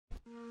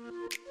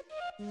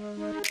We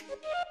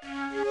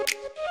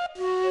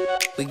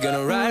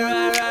gonna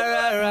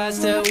ride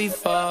till we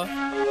fall.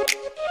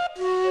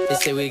 They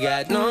say we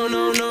got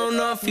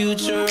no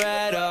future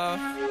at all.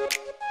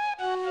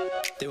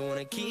 They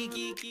wanna keep.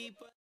 Hey,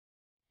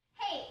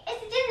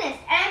 it's the Gymnast,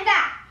 and I'm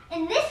back.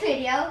 In this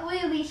video,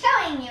 we will be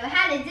showing you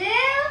how to do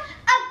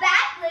a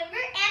back limber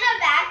and a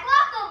back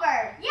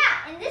walkover.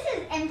 Yeah, and this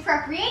is in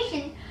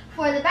preparation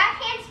for the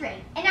back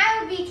handspring. And I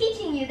will be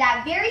teaching you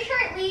that very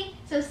shortly,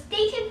 so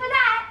stay tuned for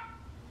that.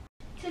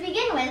 To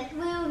begin with, we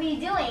will be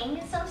doing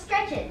some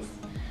stretches.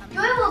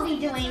 Joy will be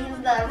doing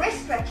the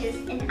wrist stretches,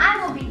 and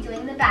I will be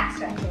doing the back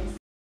stretches.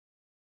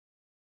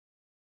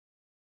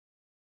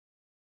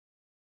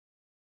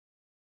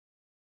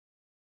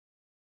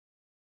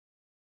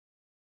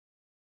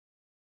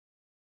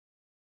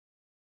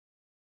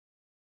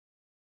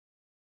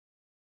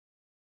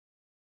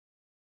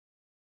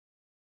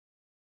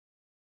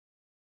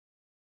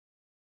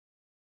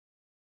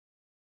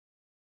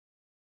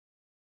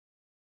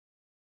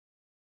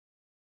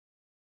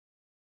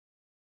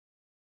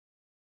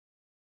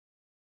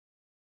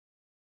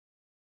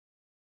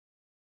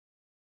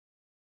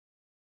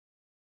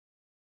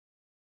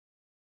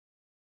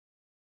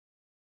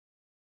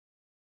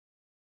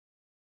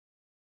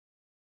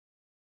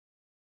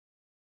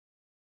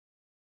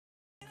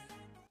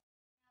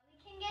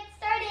 Get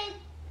started.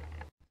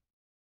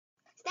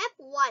 Step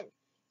 1.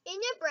 In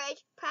your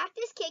bridge,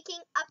 practice kicking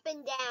up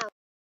and down.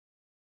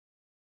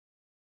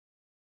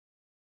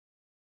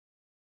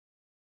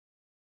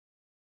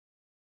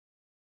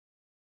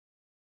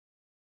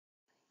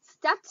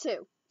 Step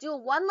 2. Do a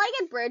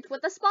one-legged bridge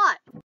with a spot.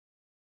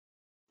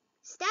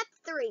 Step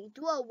 3.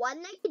 Do a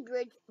one-legged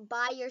bridge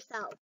by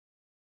yourself.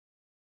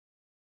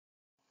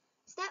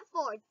 Step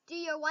 4. Do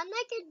your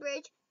one-legged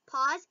bridge,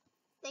 pause,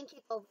 then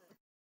kick over.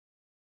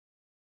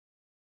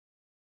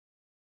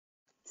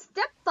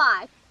 Step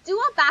 5. Do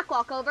a back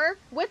walkover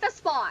with a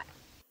spot.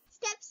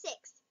 Step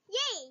 6.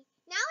 Yay!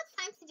 Now it's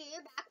time to do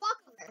your back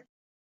walkover.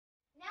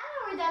 Now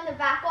that we're done the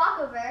back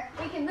walkover,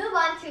 we can move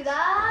on to the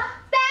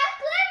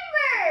back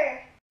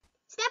limber.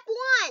 Step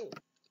 1.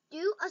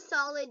 Do a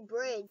solid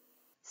bridge.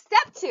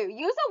 Step 2.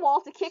 Use a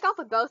wall to kick off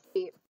with both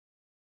feet.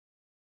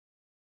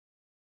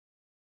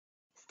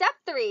 Step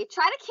 3.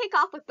 Try to kick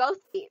off with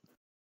both feet.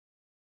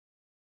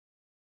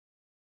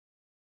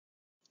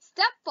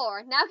 Step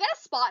 4. Now get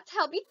a spot to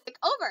help you kick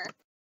over.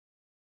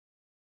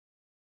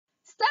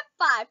 Step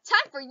 5.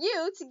 Time for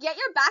you to get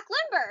your back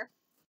limber.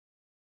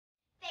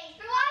 Thanks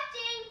for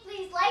watching.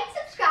 Please like,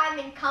 subscribe,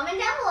 and comment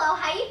down below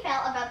how you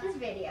felt about this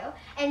video.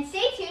 And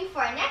stay tuned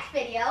for our next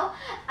video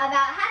about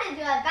how to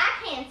do a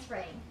back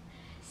handspring.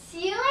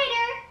 See you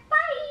later.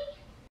 Bye.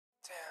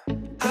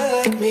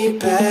 I like me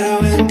better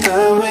when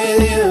I'm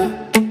with you.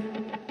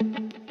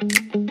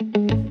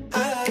 I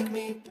like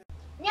me.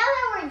 Now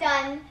that we're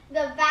done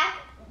the back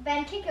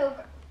bend kick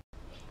over.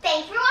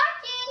 Thanks for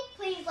watching.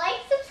 Please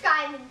like,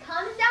 subscribe, and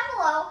comment down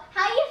below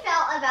how you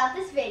felt about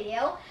this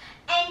video.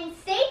 And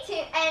stay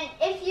tuned. And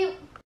thanks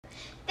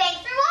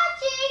for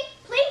watching.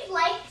 Please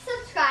like,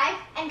 subscribe,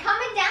 and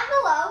comment down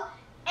below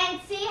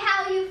and see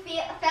how you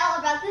felt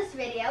about this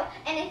video.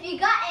 And if you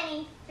got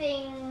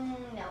anything,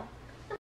 no.